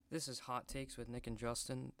This is Hot Takes with Nick and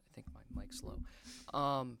Justin. I think my mic's low.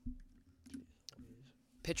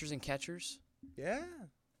 Pitchers and catchers. Yeah.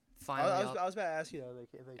 Finally I up. was about to ask you though,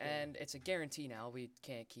 if they And it's a guarantee now. We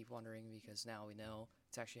can't keep wondering because now we know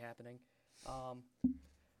it's actually happening.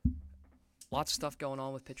 Lots of stuff going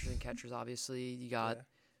on with pitchers and catchers, obviously. You got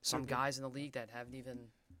some guys in the league that haven't even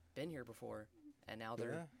been here before, and now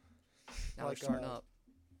they're they're starting up.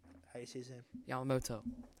 How do you say his name? Yamamoto.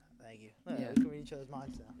 Thank you. Yeah. We can read each other's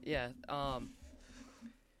minds now. Yeah.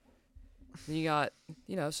 Then you got,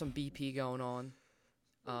 some BP going on.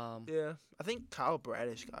 Yeah. I think Kyle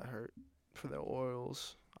Bradish got hurt for the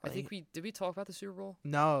Orioles. I think did we talk about the Super Bowl?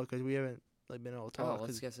 No, because we haven't been able to talk. Oh,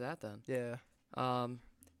 let's get to that then. Yeah.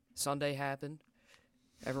 Sunday happened.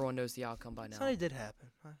 Everyone knows the outcome by now. Sunday did happen.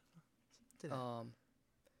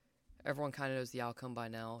 Everyone kind of knows the outcome by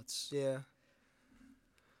now. Yeah.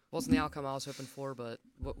 Wasn't the outcome I was hoping for, but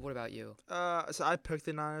what about you? So I picked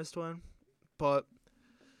the Niners to win, but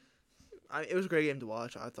it was a great game to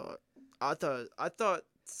watch. I thought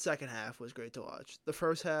second half was great to watch. The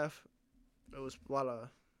first half, it was a lot of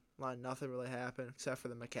nothing really happened except for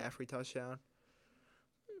the McCaffrey touchdown.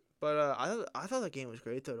 But I thought the game was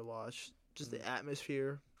great though to watch. Just the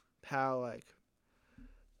atmosphere, how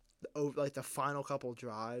the final couple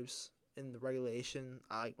drives in the regulation,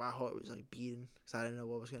 my heart was beating because I didn't know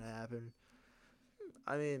what was gonna happen.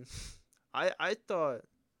 I mean, I thought,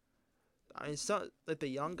 the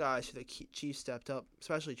young guys for the Chiefs stepped up,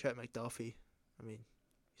 especially Trent McDuffie. I mean,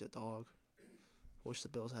 he's a dog. Wish the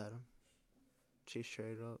Bills had him. Chiefs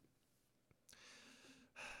traded up.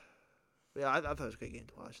 Yeah, I thought it was a great game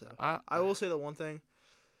to watch though. I will say the one thing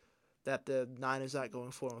that the Niners not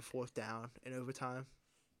going for on fourth down in overtime.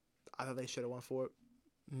 I thought they should have won for it.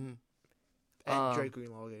 Mm-hmm. And Drake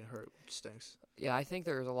Greenlaw getting hurt, which stinks. Yeah, I think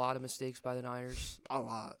there's a lot of mistakes by the Niners. A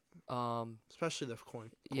lot. Especially the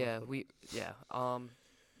coin.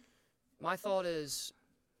 My thought is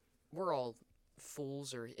we're all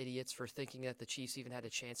fools or idiots for thinking that the Chiefs even had a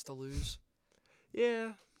chance to lose.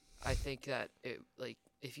 Yeah. I think that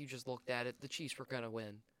if you just looked at it, the Chiefs were gonna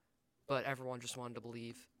win, but everyone just wanted to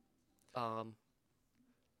believe.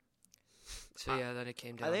 Then it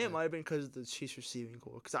came down. I think it might have been because of the Chiefs receiving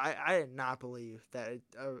core. Because I did not believe that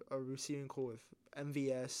a receiving core with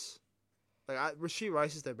MVS, Rashee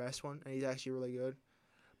Rice is their best one, and he's actually really good.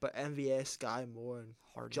 But MVS, Guy Moore, and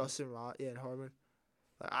Hardman. Justin Ross, and Hardman.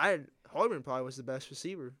 Hardman probably was the best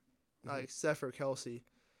receiver, except for Kelsey.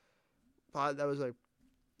 But that was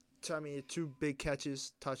two big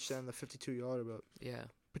catches, touchdown, the 52-yarder. But yeah,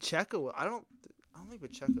 Pacheco, I don't think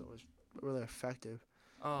Pacheco was really effective.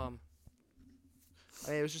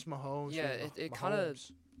 It was just Mahomes. Yeah, it kind of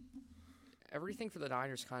everything for the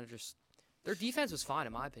Niners kind of just their defense was fine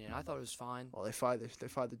in my opinion. I thought it was fine. Well, they fired the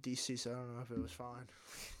DC, so I don't know if it was fine.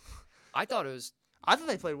 I thought it was. I thought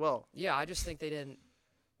they played well. Yeah, I just think they didn't.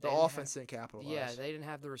 The offense didn't capitalize. Yeah, they didn't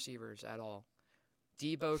have the receivers at all.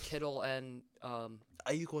 Debo, Kittle, and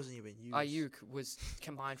Ayuk wasn't even used. Ayuk was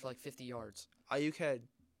combined for 50 yards. Ayuk had.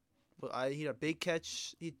 He had a big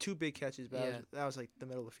catch. He had two big catches, but that was the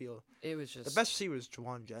middle of the field. It was just the best receiver was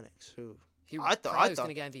Juwan Jennings, who I thought was going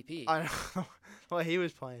to get MVP. I know. Well, he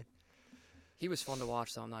was playing. He was fun to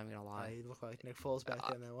watch, though. I'm not even gonna lie. He looked like Nick Foles back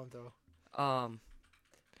there in that one throw.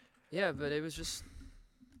 Yeah, but it was just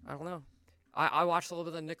I don't know. I watched a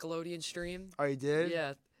little bit of the Nickelodeon stream. Oh, you did?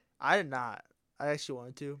 Yeah. I did not. I actually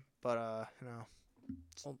wanted to, but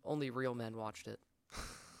only real men watched it.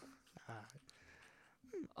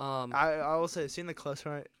 I will say, seeing the clips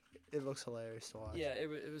from it looks hilarious to watch. Yeah, it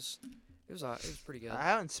was pretty good. I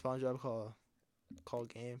haven't SpongeBob call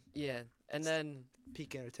game. Yeah, and then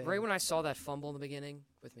peak entertainment. Right when I saw that fumble in the beginning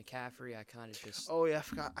with McCaffrey, I kind of just. Oh yeah,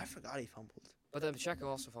 I forgot he fumbled. But then Pacheco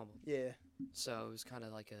also fumbled. Yeah. So it was kind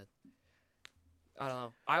of like I don't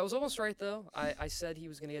know. I was almost right though. I said he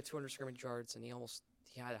was gonna get 200 scrimmage yards, and he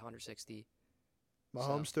had 160.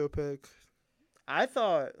 Mahomes threw a pick. I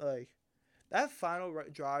thought that final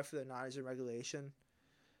drive for the Niners in regulation.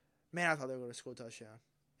 Man, I thought they were gonna score a touchdown.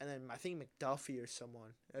 And then I think McDuffie or someone.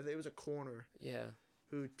 It was a corner. Yeah.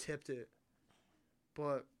 Who tipped it.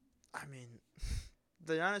 But, I mean,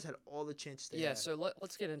 the Niners had all the chances they had. So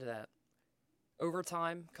let's get into that.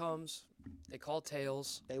 Overtime comes. They call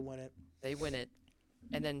tails. They win it.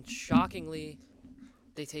 And then, shockingly,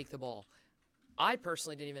 they take the ball. I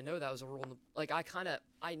personally didn't even know that was a rule.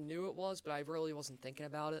 I knew it was, but I really wasn't thinking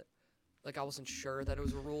about it. I wasn't sure that it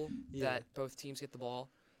was a rule that both teams get the ball.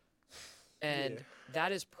 And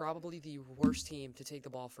that is probably the worst team to take the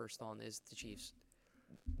ball first on is the Chiefs.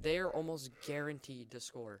 They're almost guaranteed to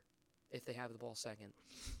score. if they have the ball second.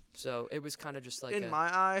 So it was kind of just like In my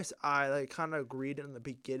eyes, I like kind of agreed in the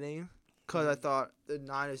beginning because I thought the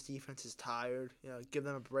Niners defense is tired. Give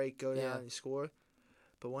them a break, go down and score.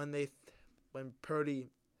 But when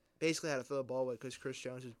Purdy basically had to throw the ball away because Chris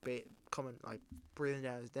Jones was coming like breathing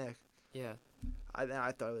down his neck. Yeah.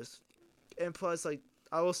 I thought it was, and plus like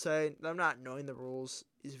I will say, them not knowing the rules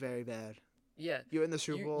is very bad. Yeah. You're in the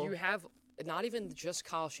Super Bowl. You have not even just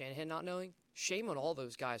Kyle Shanahan not knowing. Shame on all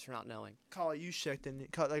those guys for not knowing. Kyle Juszczyk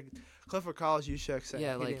didn't. Clifford Collins Juszczyk said he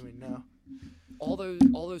didn't even know. All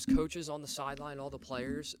those coaches on the sideline, all the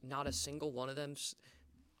players, not a single one of them.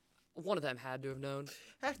 One of them had to have known.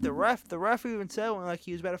 Heck, the ref even said when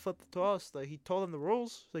he was about to flip the toss, he told them the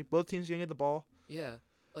rules. Both teams gonna get the ball. Yeah,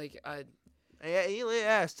 Yeah, he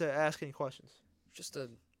asked to ask any questions.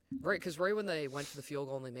 Because right when they went for the field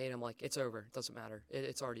goal and they made him, it's over. It doesn't matter.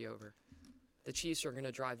 It's already over. The Chiefs are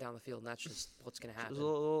gonna drive down the field, and that's just what's gonna happen. It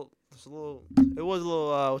was a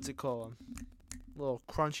little what's it called? A little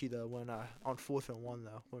crunchy though when on 4th and 1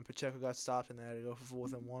 though when Pacheco got stopped and they had to go for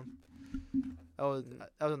 4th and 1. That was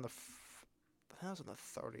on the I think that was on the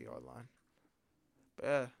 30-yard line.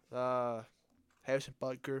 But yeah, Harrison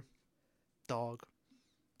Butker, dog.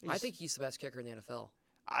 I think he's the best kicker in the NFL.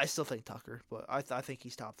 I still think Tucker, but I think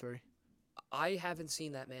he's top 3. I haven't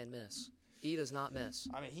seen that man miss. He does not miss.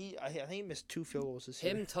 I mean, I think he missed 2 field goals this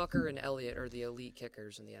year. Him, Tucker, and Elliott are the elite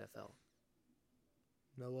kickers in the NFL.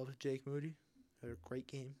 No love to Jake Moody. Had a great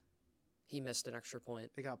game. He missed an extra point.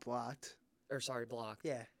 They got blocked. Blocked.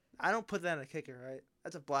 Yeah. I don't put that in a kicker, right?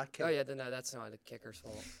 That's a block kicker. Oh, yeah, no, that's not a kicker's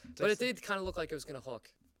fault. But it did kind of look like it was going to hook.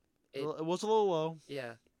 It was a little low.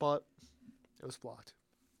 Yeah. But it was blocked.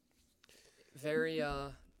 Very,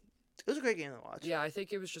 It was a great game to watch. Yeah, I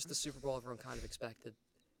think it was just the Super Bowl everyone kind of expected.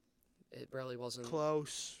 It really wasn't.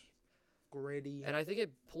 Close. Gritty. And I think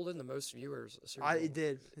it pulled in the most viewers. Super Bowl It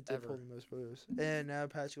did. It did ever. pull in the most viewers. And now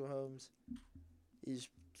Patrick Mahomes is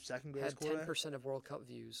second greatest had quarterback. 10% of World Cup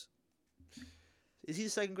views. Is he the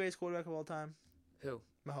second greatest quarterback of all time? Who?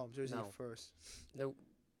 Mahomes, or is he No. first? Nope.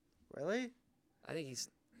 Really? I think he's.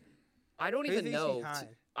 I don't Who do you even think's know. behind?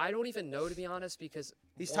 I don't even know, to be honest, because.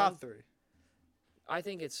 He's one, top 3. I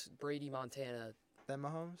think it's Brady, Montana. Then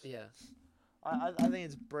Mahomes? Yeah. I think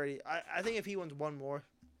it's Brady. I think if he wins one more,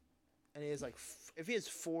 and he has if he has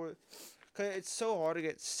 4, because it's so hard to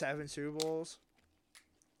get 7 Super Bowls.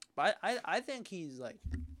 But I think he's like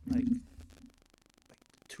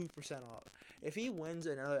 2% off. If he wins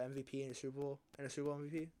another MVP in a Super Bowl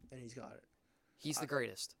MVP, then he's got it. He's the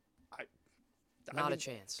greatest. I Not mean, a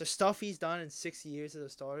chance. The stuff he's done in 6 years as a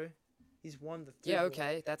starter, he's won the. Yeah,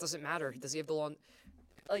 okay, that doesn't matter. Does he have the long?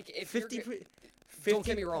 If 50. Don't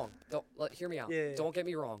get me wrong. Hear me out. Yeah. Don't get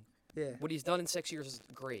me wrong. Yeah. What he's done in 6 years is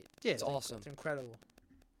great. Yeah, it's awesome. It's incredible.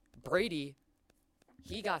 Brady,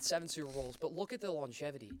 he got 7 Super Bowls, but look at the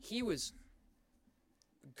longevity. He was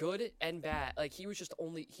good and bad. He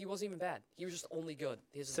wasn't even bad. He was just only good.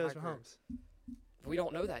 So is Mahomes. We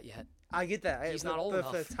don't know that yet. I get that. He's not old but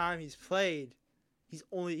enough. for the time he's played, he's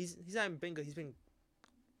not even been good. He's been.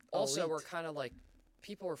 Also, elite. we're kind of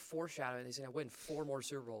people are foreshadowing he's gonna win 4 more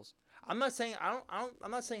Super Bowls. I'm not saying I'm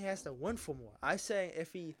not saying he has to win 4 more. I say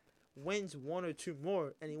if he wins 1 or 2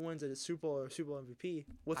 more and he wins a Super Bowl or Super Bowl MVP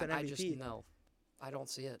with an MVP. I just no. I don't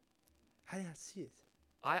see it. How do you not see it?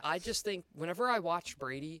 I just think whenever I watch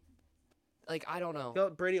Brady, I don't know. You know,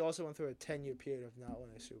 Brady also went through a 10-year period of not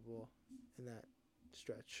winning a Super Bowl in that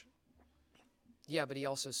stretch. Yeah, but he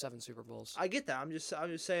also has 7 Super Bowls. I get that. I'm just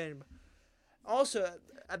saying. Also,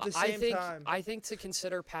 at the same time, I think to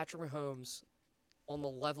consider Patrick Mahomes on the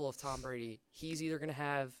level of Tom Brady, he's either going to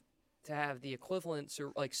have the equivalent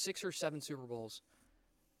 6 or 7 Super Bowls.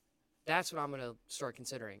 That's what I'm going to start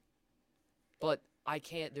considering. But I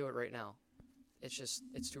can't do it right now.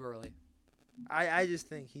 It's too early. I just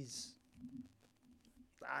think he's.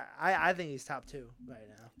 I think he's top 2 right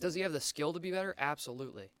now. Does he have the skill to be better?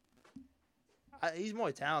 Absolutely. He's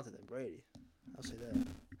more talented than Brady. I'll say that.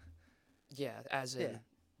 Yeah, as in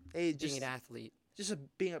being an athlete. Just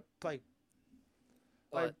being a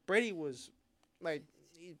But Brady was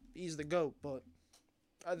he's the GOAT, but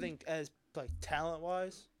I think as talent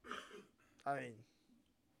wise, I mean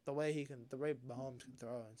the way Mahomes can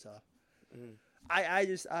throw and stuff. Mm. I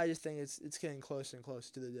just think it's getting closer and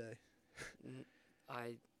closer to the day.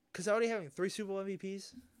 Because already having 3 Super Bowl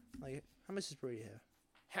MVPs, how much does Brady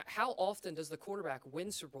have? How often does the quarterback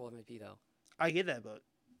win Super Bowl MVP though? I get that, but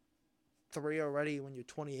 3 already when you're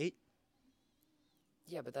 28.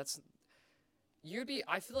 Yeah, but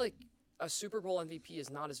I feel like a Super Bowl MVP is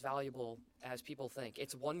not as valuable as people think.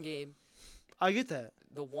 It's one game. I get that.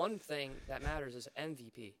 The one thing that matters is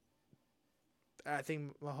MVP. I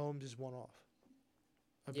think Mahomes is one off.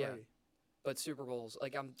 Of Yeah. Brady. But Super Bowls,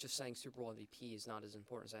 like I'm just saying, Super Bowl MVP is not as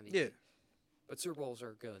important as MVP. Yeah. But Super Bowls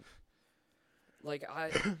are good. Like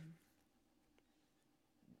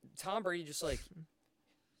Tom Brady just like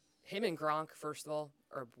him and Gronk. First of all,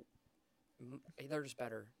 they're just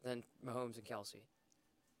better than Mahomes and Kelsey.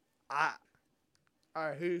 All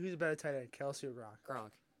right, who's a better tight end, Kelsey or Gronk?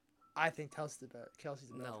 Gronk. I think Kelsey's the better.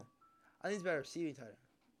 No. I think he's better receiving tight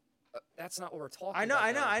end. That's not what we're talking I know.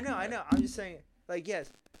 about. I'm just saying, like, yes,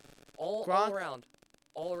 All Gronk- around. Just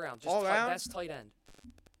all around? best tight end.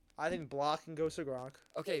 I think blocking goes to Gronk,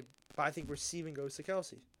 Okay, but I think receiving goes to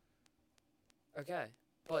Kelsey. okay.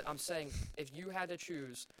 But I'm saying if you had to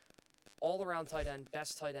choose all around tight end,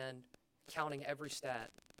 best tight end, counting every stat,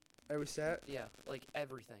 Every stat. yeah, like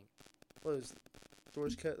everything. What is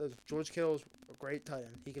George Kittle's a great tight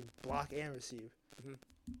end. He can block and receive. Mhm.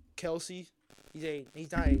 Kelsey,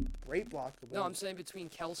 he's not a great blocker. but No, I'm saying between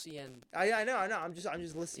Kelsey and I know. I'm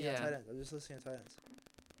just listing on Yeah. tight ends. I'm just listing on tight ends.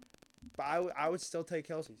 But I would still take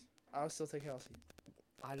Kelsey's. I would still take Kelsey.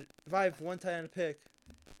 If I have one tight end to pick,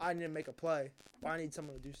 I need to make a play. Or I need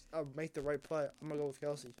someone to make the right play. I'm gonna go with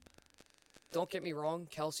Kelsey. don't get me wrong,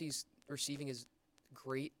 Kelsey's receiving is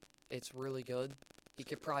great. It's really good. He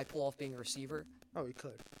could probably pull off being a receiver, Oh, he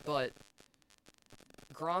could. but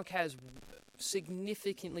Gronk has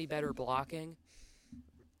significantly better blocking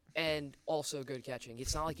and also good catching.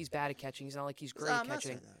 It's not like he's bad at catching. It's not like he's great I'm at not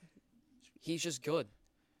catching. saying that. He's just good.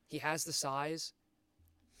 He has the size,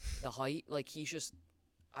 the height. Like he's just,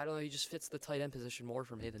 I don't know. He just fits the tight end position more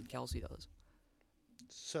for me than Kelsey does.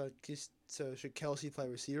 So should Kelsey play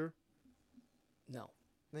receiver? No,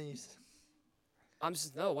 Then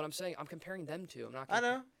what I'm saying. I'm comparing them two. I'm not. I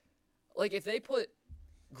know. Like if they put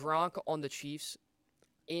Gronk on the Chiefs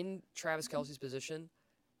in Travis Kelsey's position,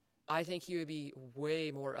 I think he would be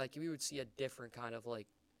way more like we would see a different kind of like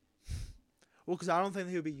Well, because I don't think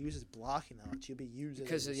he would be used as blocking now. He'd be used as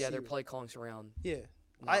because a their receiver. play calling's around. Yeah,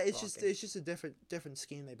 not it's blocking. just a different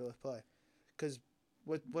scheme they both play. Because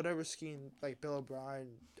whatever scheme like Bill O'Brien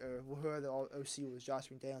or whoever the OC was, Josh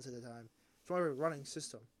McDaniels at the time, it's more of a running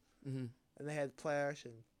system, Mm-hmm. and they had play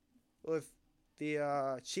action. With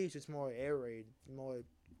the Chiefs, it's more air raid. More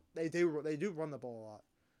they do run the ball a lot,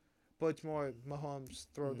 but it's more Mahomes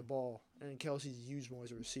throw the ball and Kelsey's used more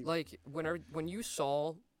as a receiver. Like when you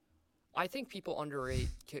saw, I think people underrate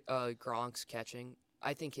Gronk's catching.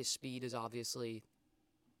 I think his speed is obviously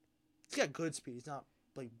He's got good speed. He's not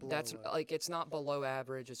like below. that's like it's not below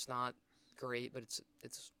average. It's not great, but it's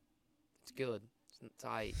good. It's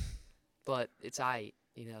aight. But it's aight,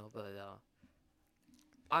 you know. But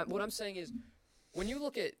what I'm saying is, when you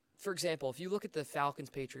look at, for example, if you look at the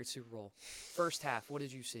Falcons-Patriots Super Bowl, first half, what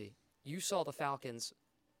did you see? You saw the Falcons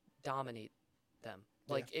dominate them.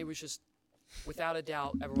 Like it was just, without a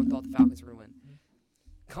doubt, everyone thought the Falcons were going to win.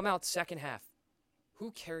 Come out second half,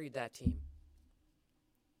 who carried that team?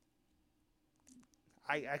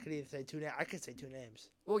 I could either say two names. I could say two names.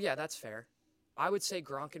 Well, yeah, that's fair. I would say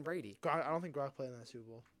Gronk and Brady. I don't think Gronk played in that Super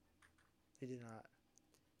Bowl. He did not.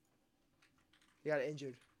 He got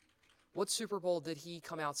injured. What Super Bowl did he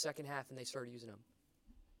come out second half and they started using him?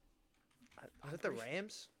 Was it the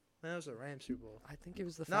Rams? No, it was the Rams Super Bowl. I think it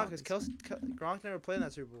was the No, Falcons. because Gronk never played in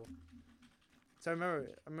that Super Bowl. So I remember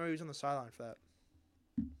he was on the sideline for that.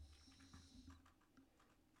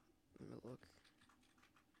 Let me look.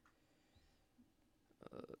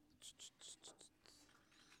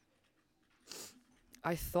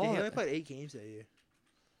 I He thought. only played 8 games that year.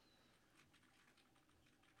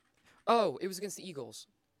 Oh, it was against the Eagles.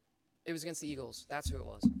 It was against the Eagles. That's who it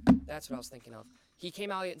was. That's what I was thinking of. He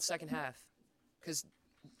came out in second half. Because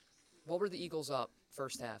what were the Eagles up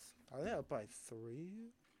first half? Are they up by 3?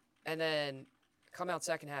 And then come out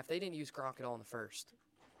second half. They didn't use Gronk at all in the first.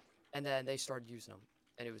 And then they started using him.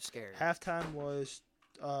 And it was scary. Halftime was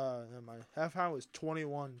never mind. Halftime was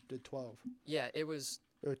 21-12 Yeah, it was.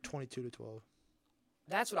 or 22-12.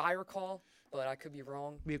 That's what I recall, but I could be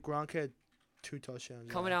wrong. I mean, Gronk had 2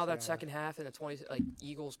 touchdowns. Coming out of that second half in the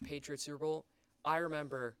Eagles Patriots Super Bowl, I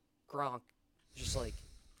remember Gronk just like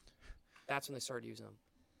that's when they started using him.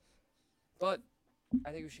 But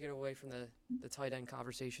I think we should get away from the tight end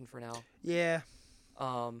conversation for now. Yeah.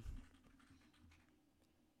 Let's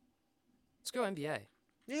go NBA.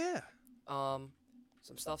 Yeah.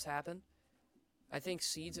 Some stuff's happened. I think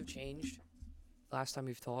seeds have changed. Last time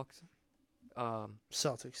we've talked.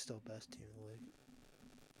 Celtics still best team in the league.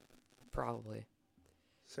 Probably.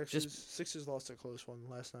 Sixers lost a close one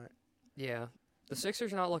last night. Yeah. The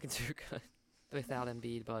Sixers are not looking too good without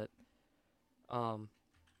Embiid, but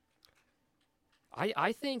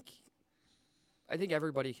I think I think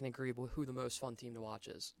everybody can agree with who the most fun team to watch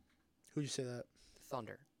is. Who'd you say that? The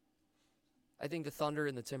Thunder. I think the Thunder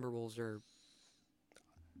and the Timberwolves are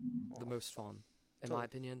the most fun, in my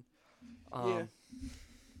opinion. Yeah.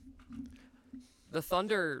 The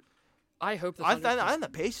Thunder, I hope the I Thunder. think the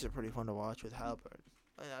Pacers are pretty fun to watch with Halliburton.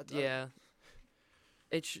 Yeah.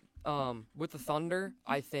 It's with the Thunder,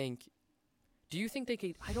 I think. Do you think they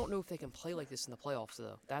could? I don't know if they can play like this in the playoffs,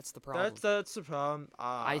 though. That's the problem. That's the problem.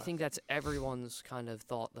 I think that's everyone's kind of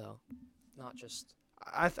thought, though, not just.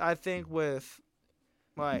 I think with,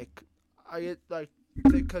 like, I get like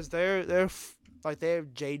because they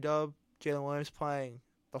have J-Dub, Jalen Williams playing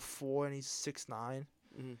the 4 and he's 6'9",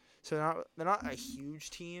 so they're not a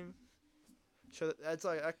huge team. So that's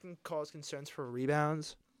like that can cause concerns for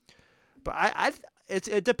rebounds, but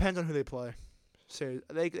it depends on who they play. So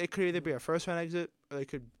they could either be a first round exit or they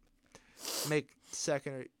could make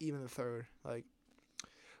second or even the third. Like,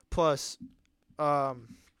 plus,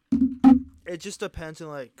 it just depends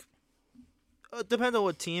on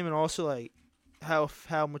what team and also like how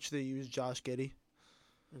much they use Josh Giddey,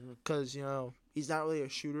 because he's not really a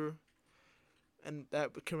shooter, and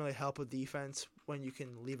that can really help with defense when you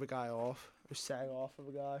can leave a guy off or sag off of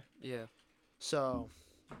a guy. Yeah. So,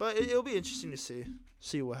 but it'll be interesting to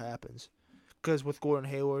see what happens. Because with Gordon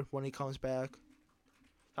Hayward, when he comes back,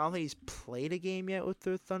 I don't think he's played a game yet with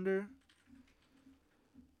the Thunder.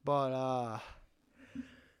 But,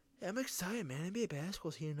 yeah, I'm excited, man. NBA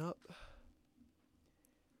basketball's heating up.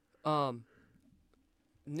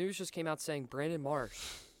 News just came out saying Brandon Marsh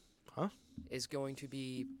is going to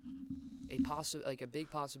be a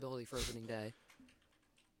big possibility for opening day.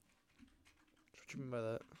 What you mean by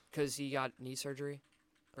that? Because he got knee surgery.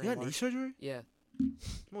 He got knee surgery? Yeah.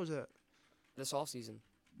 What was that? This offseason.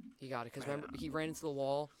 He got it. Because remember, he ran into the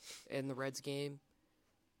wall in the Reds game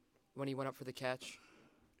when he went up for the catch.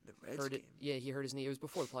 The Reds game? Yeah, he hurt his knee. It was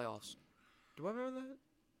before the playoffs. Do I remember that?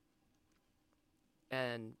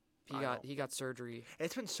 And he got surgery.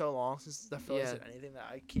 It's been so long since the Phillies did anything that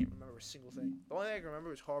I can't remember a single thing. The only thing I can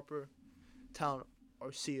remember is Harper telling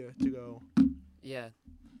Arcia to go. Yeah.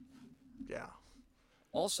 Yeah.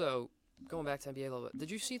 Also, going back to NBA a little bit,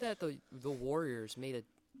 did you see that the Warriors made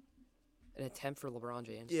an attempt for LeBron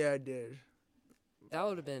James? Yeah, I did. That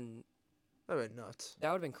would have been nuts.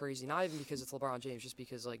 That would have been crazy. Not even because it's LeBron James, just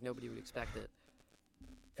because nobody would expect it.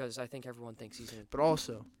 Because I think everyone thinks he's in. But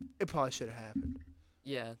also, it probably should have happened.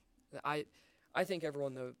 Yeah, I think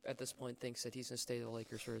everyone though at this point thinks that he's gonna stay to the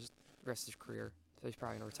Lakers for the rest of his career. So he's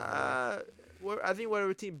probably gonna retire. I think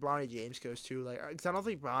whatever team Bronny James goes to, cause I don't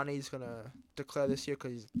think Bronny's gonna declare this year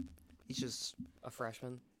because he's just a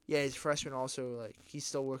freshman. Yeah, he's a freshman. Also, he's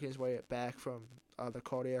still working his way back from the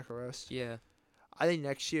cardiac arrest. Yeah. I think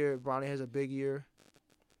next year Bronny has a big year.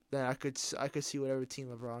 Then I could see whatever team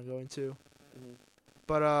LeBron going to. Mm-hmm.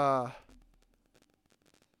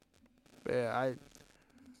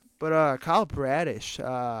 But Kyle Bradish,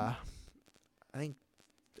 I think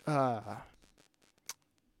has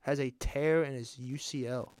a tear in his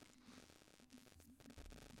UCL.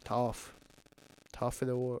 Tough for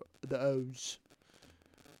the O's.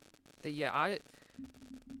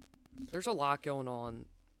 There's a lot going on.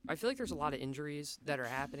 I feel like there's a lot of injuries that are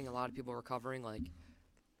happening. A lot of people recovering.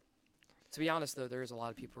 To be honest, though, there is a lot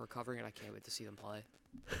of people recovering, and I can't wait to see them play.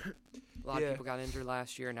 A lot of people got injured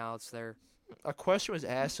last year. Now it's their. A question was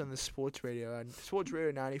asked on the Sports Radio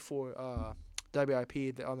 94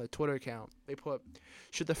 WIP on the Twitter account. They put,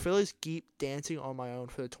 should the Phillies keep Dancing on My Own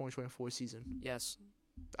for the 2024 season? Yes.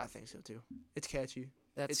 I think so, too. It's catchy.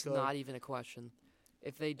 That's not even a question.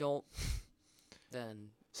 If they don't, then...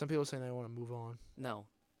 Some people say they want to move on. No.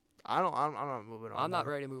 I'm not moving on. I'm not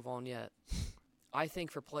ready to move on yet. I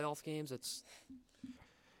think for playoff games, it's...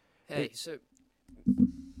 Hey, so...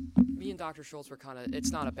 Me and Dr. Schultz were kind of...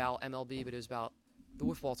 It's not about MLB, but it was about the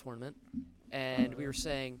wiffle tournament. And we were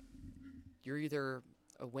saying, you're either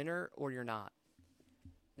a winner or you're not.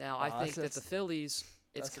 Now, I think that the Phillies,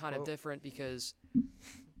 it's kind of different because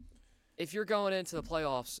if you're going into the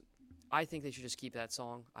playoffs, I think they should just keep that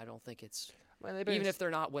song. I don't think it's... even if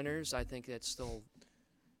they're not winners, I think it's still...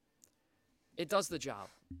 It does the job,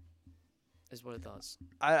 is what it does.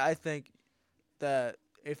 I think that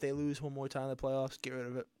if they lose one more time in the playoffs, get rid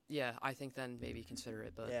of it. Yeah, I think then maybe consider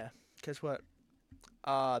it. But yeah, guess what?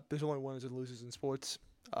 There's only winners and losers in sports.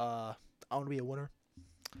 I want to be a winner.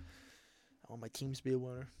 I want my teams to be a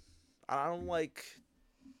winner. I don't like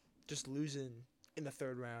just losing in the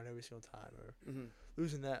third round every single time, or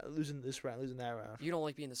losing this round, losing that round. You don't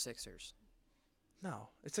like being the Sixers. No,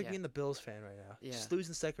 it's like being the Bills fan right now. Yeah. Just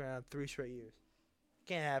losing the second round 3 straight years. It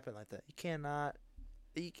can't happen like that. You cannot.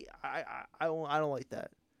 I don't like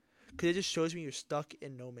that. because it just shows me you're stuck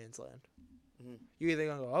in no man's land. Mhm. You're either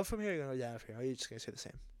gonna go up from here, or you're gonna go down from here, or you're just gonna stay the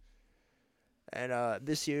same. And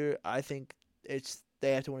this year, I think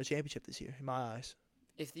they have to win a championship this year, in my eyes.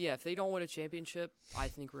 If they don't win a championship, I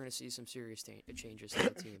think we're gonna see some serious changes to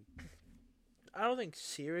the team. I don't think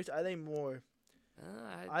serious. I think more.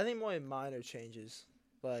 I think more minor changes,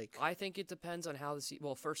 like I think it depends on how the season.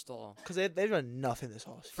 Well, first of all, because they've done nothing this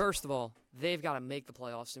offseason. First of all, they've got to make the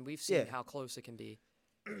playoffs, and we've seen Yeah. how close it can be.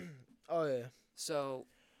 Oh yeah. So,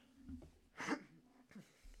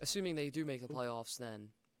 assuming they do make the playoffs, then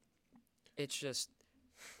it's just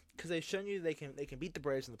Because they've shown you they can beat the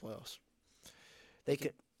Braves in the playoffs. they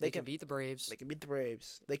can beat the Braves. They can beat the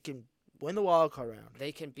Braves. They can win the wild card round.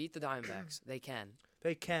 They can beat the Diamondbacks. They can.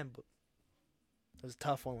 They can, but it was a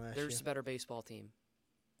tough one last They're year. just a better baseball team.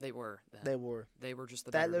 They were. Then. They were. They were just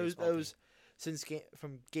the That better baseball those since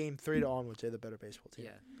from game 3 to onwards, they're the better baseball team.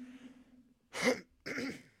 team. Yeah.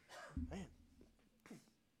 Man.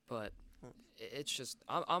 But it's just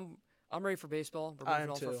I'm ready for baseball. We're I moving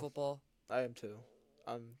am on for too. football. I am too.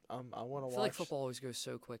 I want to I watch. feel like football always goes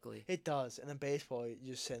so quickly. It does, and then baseball, you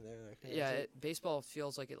just sitting there like. Yeah, baseball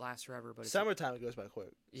feels like it lasts forever, but Summertime it goes by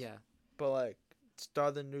quick. yeah. But like start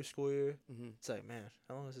of the new school year, Hmm. it's like, man,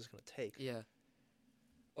 how long is this gonna take? Yeah.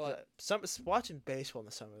 But Watching baseball in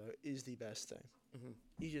the summer though is the best thing. Mhm.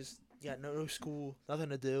 You got no school, nothing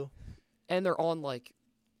to do. and they're on like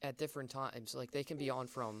at different times. Like they can be on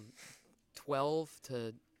from 12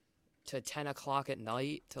 to 10 o'clock at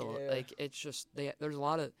night till Yeah. like it's just there's a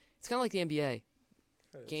lot of it's kind of like the NBA.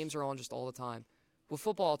 It is. Games are on just all the time. With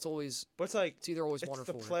football, it's But it's like either always it's one or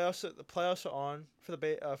the four. playoffs. The playoffs are on for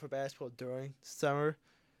for basketball during summer,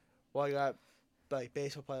 while you got like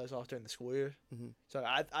baseball playoffs off during the school year. Mhm. So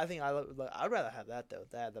I think I'd rather have that though.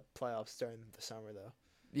 That the playoffs during the summer though.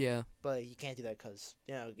 Yeah. But you can't do that because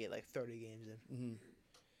you get like 30 games in. Hmm.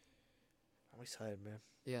 I'm excited, man.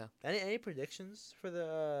 Yeah. Any predictions for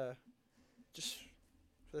the just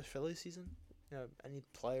for the Philly season? Any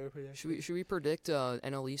player predictions? Should we predict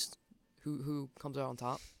NL East? Who comes out on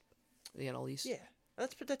top? The NL East. Yeah,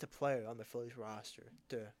 let's predict a player on the Phillies roster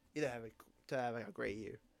to have like a great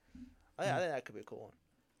year. I think that could be a cool one.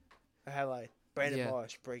 I have like Brandon Yeah.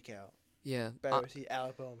 Marsh breakout. Yeah. Better see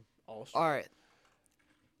Alec Bohm also. All right.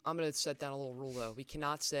 I'm gonna set down a little rule though. We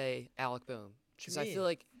cannot say Alec Bohm because I feel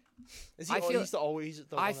like Is I feel- he's always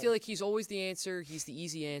the I one feel like he's always the answer. He's the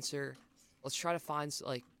easy answer. Let's try to find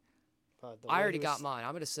like the I way already he got was- mine.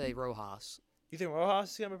 I'm gonna say Rojas. You think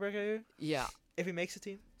Rojas is gonna break out here Yeah. if he makes the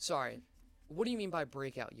team? Sorry. What do you mean by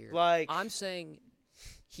breakout year? Like I'm saying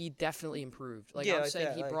he definitely improved. Like Yeah, I'm like saying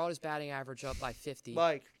that, he like- brought his batting average up by 50.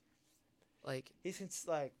 like Like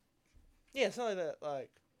like yeah, something like that. Like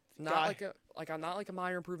not guy- not like a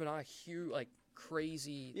minor improvement, not a huge like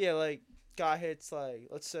crazy. yeah, like guy hits like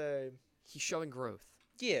let's say He's showing growth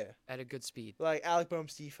yeah. at a good speed. Like Alec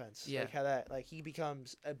Bohm's defense. Yeah. Like how that like he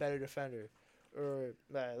becomes a better defender. Or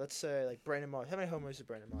let's say like Brandon Marsh. How many homers did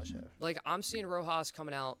Brandon Marsh have? Like I'm seeing Rojas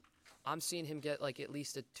coming out. I'm seeing him get like at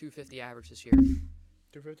least a 250 average this year.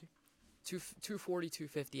 250? 240,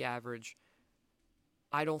 250 average.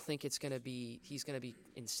 I don't think he's going to be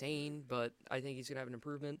insane, but I think he's going to have an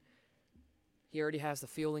improvement. He already has the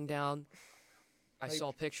fielding down. I Like-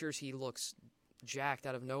 saw pictures. He looks jacked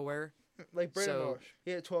out of nowhere. Like Brandon So- Marsh.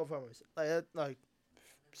 He had 12 homers. Like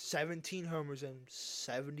 17 homers and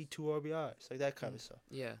 72 RBIs. Like that kind of stuff.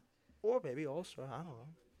 Yeah. Or maybe also, I don't know.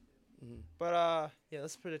 Mhm. But yeah,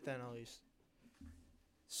 let's predict that at least.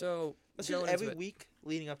 So Let's do going every into it- week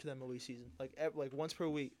leading up to the MLB season. Like like once per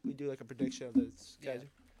week, we do like a prediction of this Yeah. guys.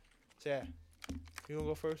 So yeah, you wanna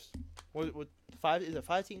go first? What 5? Is it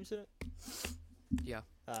 5 teams in it? Yeah.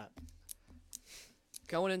 Alright.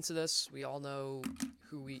 Going into this, we all know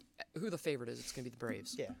who the favorite is. It's going to be the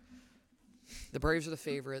Braves. Yeah. The Braves are the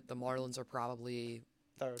favorite. The Marlins are probably,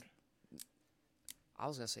 Third. I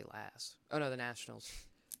was going to say last. Oh, no, the Nationals.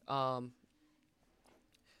 But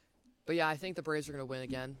yeah, I think the Braves are going to win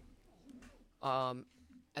again.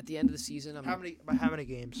 At the end of the season, How many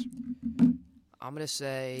games? I'm going to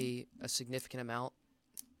say a significant amount.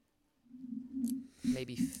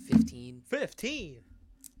 Maybe 15. 15.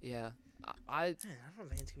 Yeah. Man, I don't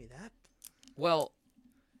think it's gonna be that. Well,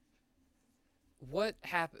 what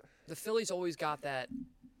happened? The Phillies always got that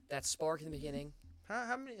spark in the beginning,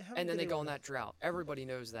 How many? and then did they go win? on that drought. Everybody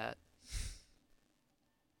knows that.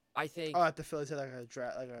 I think. Oh, at the Phillies had like a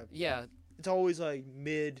draft, Yeah, It's always like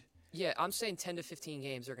mid. yeah. I'm saying 10 to 15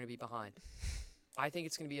 games they're going to be behind. I think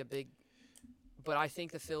it's going to be a big. But I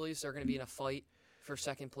think the Phillies are going to be in a fight for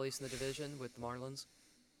second place in the division with the Marlins.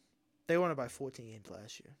 They won it by 14 games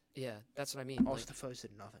last year. Yeah, that's what I mean. Also, Like, the Phillies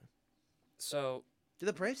did nothing. so Do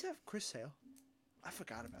the Braves have Chris Sale? I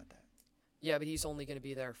forgot about that. Yeah, but he's only going to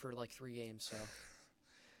be there for like 3 games. So,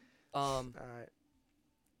 All right.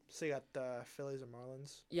 So you got the Phillies and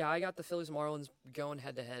Marlins. yeah, I got the Phillies and Marlins going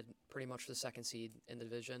head to head, pretty much the 2nd seed in the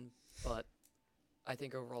division. But I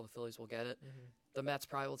think overall the Phillies will get it. Mm-hmm. The Mets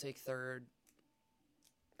probably will take 3rd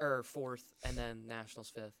or 4th, and then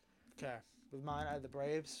Nationals 5th. Okay. With mine, I had the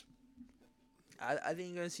Braves. I think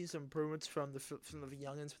you're gonna see some improvements from the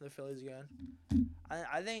youngins from the Phillies again.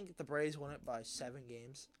 I think the Braves won it by 7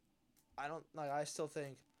 games. I don't like. I still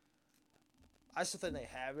think they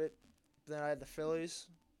have it. But then I had the Phillies.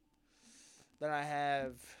 Then I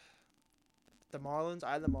have the Marlins.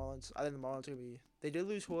 I had the Marlins. I think the Marlins are gonna be. They did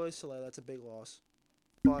lose Jorge Soler. That's a big loss,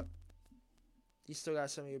 but you still got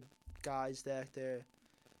some of your guys back there.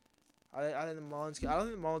 I think the Marlins. I don't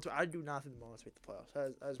think the Marlins. I do not think the Marlins make the playoffs.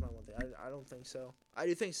 That is my one thing. I don't think so. I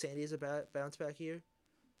do think Sandy is a bounce back here.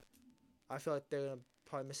 I feel like they're gonna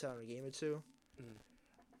probably miss out on a game or two. Mm.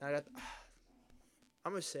 And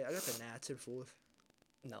I'm gonna say I got the Nats in 4th.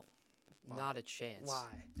 No, Why? not a chance. Why?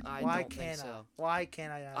 I Why don't think can't so. Why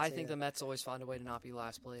can't I not? I say think that? the Mets always find a way to not be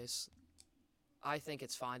last place. I think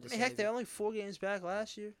it's fine to I mean, say. heck, they're only 4 games back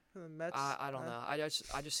last year from the Mets. I don't know. I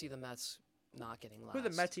just see the Mets not getting last. Who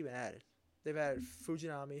have the Mets even added? They've added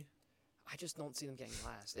Fujinami. I just don't see them getting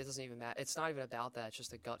last. It doesn't even matter. It's not even about that. It's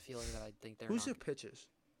just a gut feeling that I think they're. Who's not their pitchers?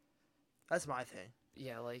 That's my thing.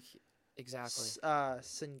 Yeah, like exactly.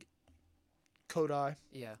 Kodai.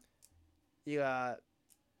 Yeah. You got.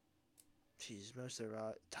 Jeez, most of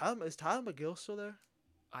is Tyler McGill still there?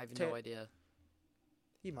 I have Ta- no idea.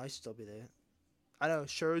 He might still be there. I know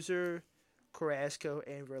Scherzer, Carrasco,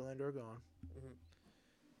 and Verlander are gone. Mhm.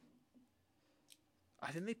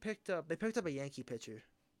 I think they picked up a Yankee pitcher.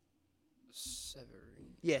 Severino.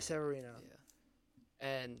 Yeah, Severino.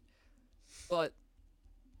 Yeah. But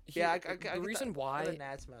Yeah, the reason why the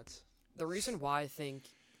Nats Mets. the reason why I think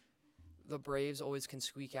the Braves always can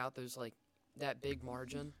squeak out those like that big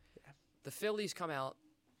margin. Yeah. The Phillies come out.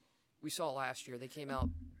 We saw it last year. They came out.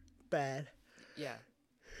 Bad. Yeah.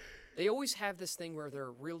 They always have this thing where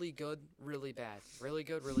they're really good, really bad, really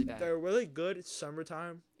good, really bad. They're really good. It's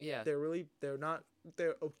summertime. Yeah. They're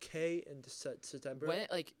okay in September.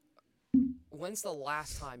 When's the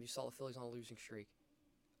last time you saw the Phillies on a losing streak?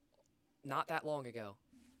 Not that long ago,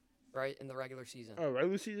 right? In the regular season. Oh,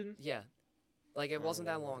 regular season? Yeah. Like, it wasn't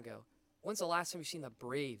that long ago. When's the last time you've seen the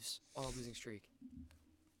Braves on a losing streak?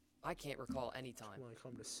 I can't recall any time. When I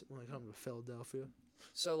come to Philadelphia.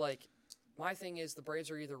 So, like, my thing is the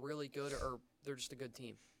Braves are either really good or they're just a good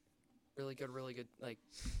team. Really good, really good. Like,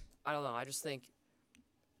 I don't know. I just think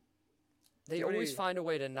they Do you always already- find a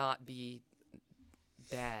way to not be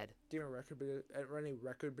bad. Do you have any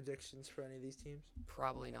record predictions for any of these teams?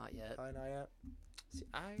 Probably not yet. Probably not yet. See,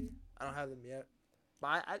 I don't have them yet.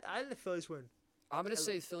 But I had the Phillies win. I'm going to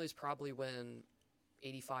say the Phillies probably win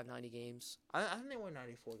 85, 90 games. I think they won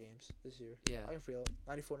 94 games this year. Yeah. I can feel it.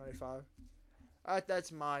 94, 95.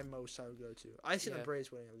 That's my most I would go to. I see the Yeah.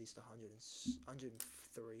 Braves winning at least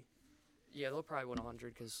 103. Yeah, they'll probably win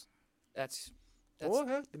 100 because that's Or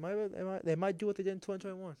heck, they might do what they did in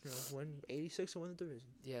 2021. Win 86 and win the division.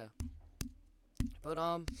 yeah. But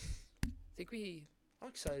I think I'm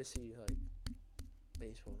excited to see like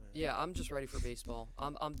baseball, man. yeah, I'm just ready for baseball.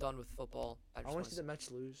 I'm done with football. I just want to see the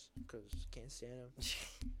Mets lose because can't stand them.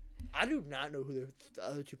 I do not know who the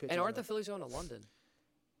other two pitchers And aren't are. the Phillies going to London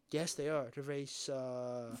Yes, they are to race.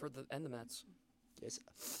 for the Mets? Yes,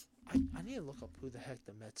 I need to look up who the heck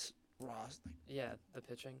the Mets roster. Yeah, the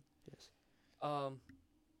pitching. Yes.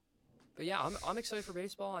 But yeah, I'm excited for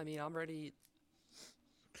baseball. I mean, I'm ready.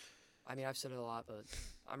 I mean, I've said it a lot, but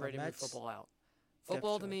I'm The ready to move Mets- football out.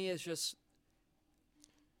 Football to Definitely. me is just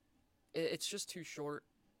it's just too short.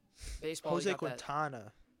 Baseball, Jose you got that.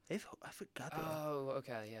 Quintana. I forgot that. Oh,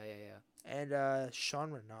 okay, yeah. And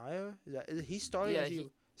Sean Renaya. Is he starting? Yeah, or is he,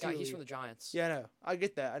 He's from the Giants. Yeah, I know. I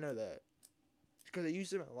get that. I know that. Because they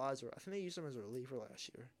used him a lot. I think they used him as a reliever last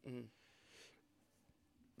year. Mhm.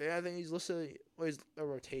 Yeah, I think he's listed. Well, he's a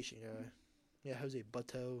rotation guy. Yeah, Jose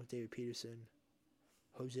Butto, David Peterson,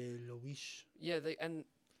 Jose Luis. Yeah,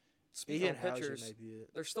 speaking Ian of Hauser pitchers, might be it.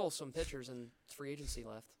 there's still some pitchers in free agency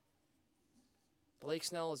left. Blake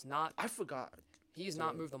Snell is not. I forgot. He's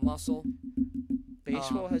not moved the muscle.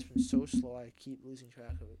 Baseball has been so slow. I keep losing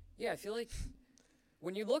track of it. Yeah, I feel like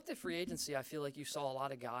when you looked at free agency, I feel like you saw a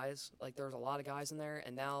lot of guys. Like there was a lot of guys in there,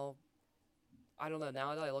 and now, I don't know.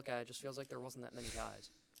 Now that I look at it, it just feels like there wasn't that many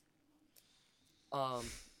guys.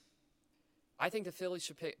 I think the Phillies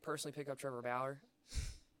should personally pick up Trevor Bauer.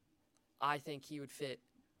 I think he would fit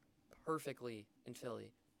perfectly in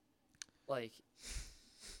Philly. Like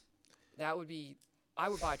that would be I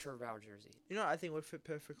would buy a Trevor Bauer jersey. You know what I think would fit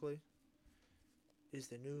perfectly? Is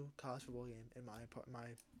the new college football game in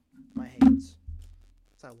my hands.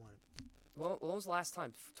 That's what I want. When was the last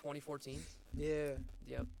time? 2014? Yeah.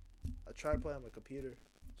 Yep. I tried to play on my computer.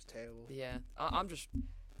 It's terrible. Yeah. I'm just...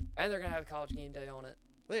 And they're going to have a college game day on it.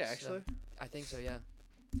 Yeah, actually. I think so, yeah.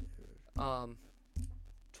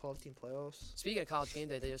 12-team playoffs. Speaking of college game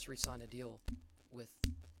day, they just re-signed a deal with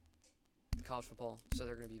college football, so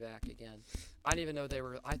they're going to be back again. I didn't even know they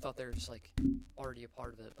were... I thought they were just, like, already a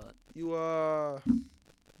part of it, but... You,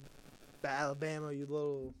 Alabama, you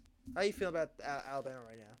little... How you feel about Alabama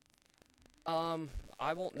right now?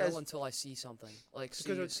 I won't know As- until I see something. Like,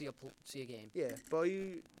 Because see a game. Yeah, but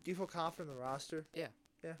do you feel confident in the roster?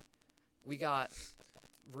 We got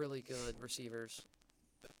really good receivers.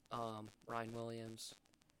 Ryan Williams.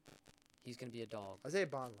 He's going to be a dog. Isaiah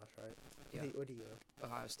Bond left, right? Yeah. Where'd he go?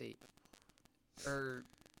 Ohio State. Or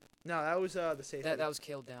No, that was the safety. that was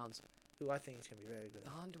Caleb Downs. who I think is gonna be very good.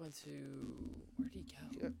 Bond went to... Where'd he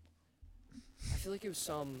go? Yeah. I feel like it was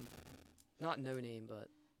some... Not no name, but...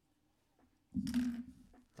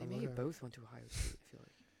 They may have both went to Ohio State, I feel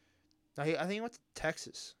like. No, I think he went to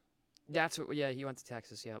Texas. That's what... Yeah, he went to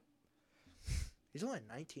Texas, yep. He's only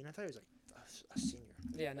 19. I thought he was like a senior.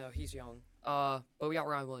 Yeah, no, he's young. But we got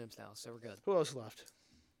Ryan Williams now, so we're good. Who else left?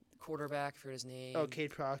 Quarterback, for his name. Oh, Cade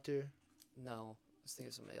Proctor. No, I was thinking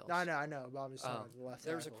of somebody else. No, I know. But I'm just talking Oh, the left.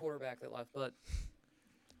 There was a tackle. quarterback that left, but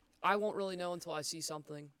I won't really know until I see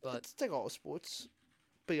something. But It's like all sports.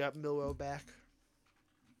 But you got Milrow back.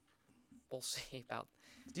 we'll see about.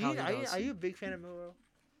 Do How you, he does. are you a big fan of Milrow?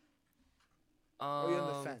 Or are you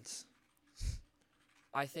on the fence?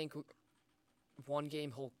 I think one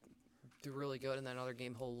game he'll do really good, and then another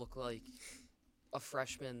game he'll look like a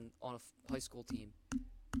freshman on a high school team.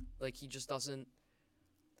 Like he just doesn't.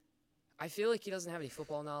 I feel like he doesn't have any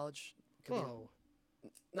football knowledge. Could be- Whoa.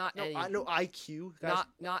 not No, any. I know IQ. That's,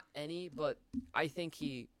 Not any, but I think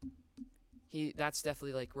he that's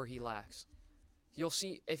definitely like where he lacks. You'll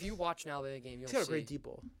see if you watch an Alabama game, you'll he's got a see great deep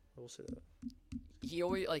ball. I will say that. he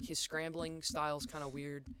always like his scrambling style's kind of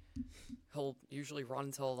weird. He'll usually run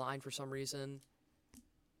into a line for some reason.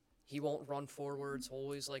 He won't run forwards. He'll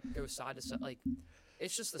always like go side to side. Like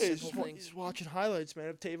it's just the simple things. He's watching highlights, man,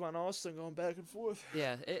 of Tavon Austin going back and forth.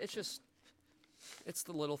 Yeah, it's just it's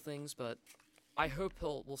the little things, but I hope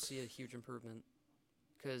we'll see a huge improvement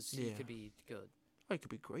because he Yeah. could be good. Oh, it could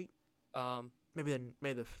be great. Um, Maybe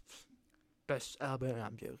the best Alabama.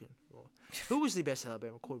 I'm joking. Well, who was the best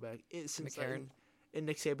Alabama quarterback since McCarron, in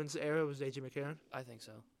Nick Saban's era? Was AJ McCarron? I think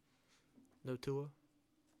so. No Tua.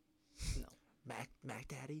 No. Mac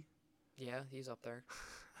Daddy. Yeah, he's up there.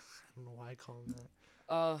 I don't know why I call him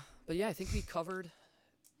that. But yeah, I think we covered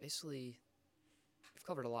basically we've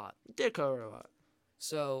covered a lot. We did cover a lot.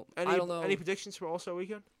 So Any, I don't know. Any predictions for All-Star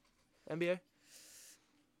Weekend? NBA?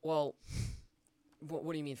 Well,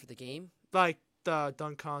 what do you mean for the game? Like the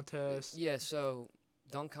dunk contest. Yeah, so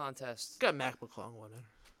dunk contest. Got Mac McClung winning.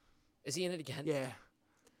 Is he in it again? Yeah.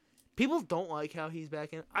 People don't like how he's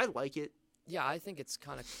back in. I like it. Yeah, I think it's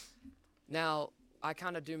kind of. Now, I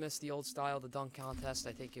kind of do miss the old style of the dunk contest.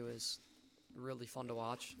 I think it was really fun to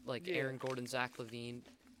watch. Like Yeah. Aaron Gordon, Zach LaVine.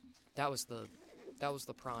 That was the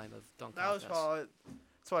prime of dunk That was contest.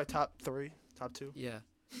 probably top 3, top 2. Yeah,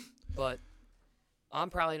 but I'm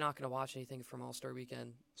probably not going to watch anything from All Star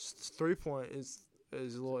Weekend. 3-point is a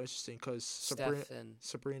little interesting because Steph and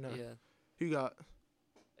Sabrina. yeah, Who you got?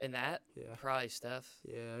 and that Yeah. probably Steph.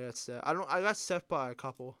 Yeah, I got Steph. I got Steph by a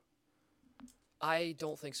couple. I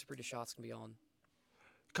don't think Sabrina Shot's gonna be on.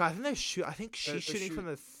 God, I think they shoot. I think They're she's shooting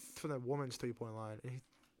shoot- from the woman's 3-point line.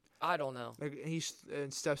 I don't know.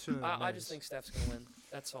 And Steph's shooting. I men's. just think Steph's gonna win.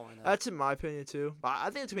 That's all I know. That's in my opinion too. But I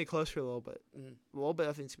think it's gonna be close for a little bit. Mhm. A little bit.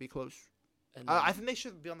 I think it's gonna be close. And I think they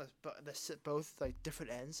should be on the sit both like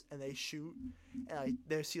different ends, and they shoot, and like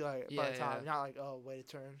they see like by Yeah, the time, yeah. not like oh way to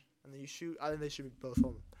turn, and then you shoot. I think they should be both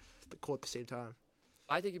on the court at the same time.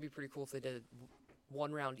 I think it'd be pretty cool if they did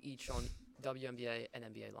one round each on WNBA and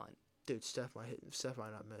NBA line. Dude, Steph might hit. Steph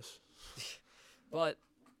might not miss. But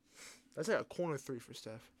That's like a corner 3 for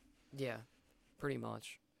Steph. yeah, pretty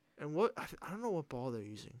much. And what I don't know what ball they're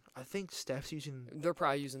using. I think Steph's using. They're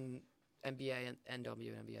probably using NBA and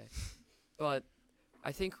WNBA. But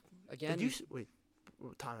I think again. Did you wait?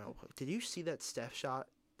 Time out. Quick. Did you see that Steph shot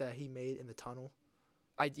that he made in the tunnel,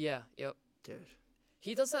 Yep. dude?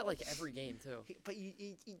 He does that like every game too. But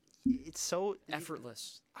it's so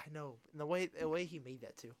Effortless. I know. And the way he made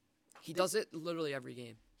that too. He does it literally every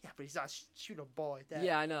game. Yeah, but he's not shooting a ball like that.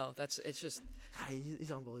 Yeah, I know. It's just He's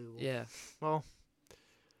unbelievable. yeah. Well,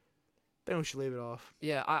 think we should leave it off.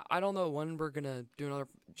 Yeah, I don't know when we're gonna do another,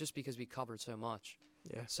 just because we covered so much.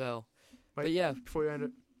 Yeah. So, Wait, but yeah. Before you end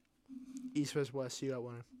it, East vs West, you got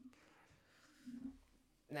one.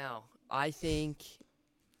 Now I think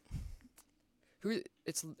who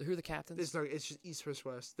are the captains? It's just East vs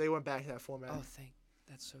West. They went back to that format. Oh,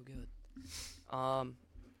 that's so good. I'm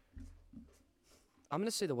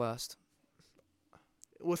gonna say the West.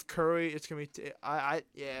 With Curry, it's gonna be.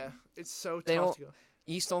 Yeah, it's so They tough don't- to go.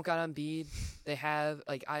 East don't got Embiid. They have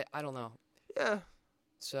I don't know. Yeah, I'm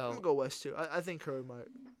So gonna go West too. I think Curry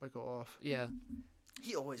might go off. yeah,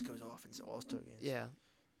 He always goes off in All-Star games. yeah,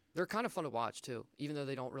 they're kind of fun to watch too, even though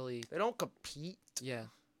they don't really. They don't compete, Yeah,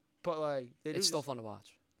 but like they do. it's still fun to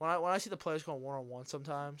watch. When I see the players going 1-on-1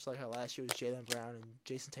 sometimes, like how last year was Jaylen Brown and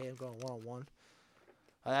Jason Tatum going 1-on-1.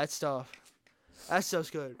 That stuff's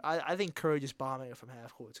good. I think Curry just bombing it from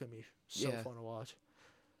half court. It's gonna be so Yeah. fun to watch.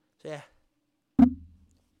 So yeah.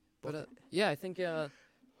 But yeah, I think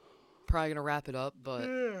probably gonna wrap it up, but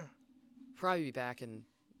Yeah. probably be back in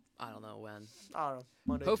I don't know when. I don't know.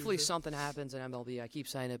 Monday, Hopefully Tuesday. something happens in MLB. I keep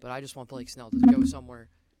saying it, but I just want Blake Snell to go somewhere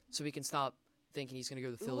so we can stop thinking he's gonna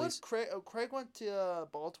go to the Phillies. Craig went to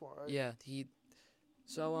Baltimore, right? Yeah,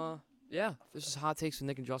 So yeah, this is Hot Takes with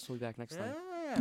Nick and Justin. Will be back next time. Yeah.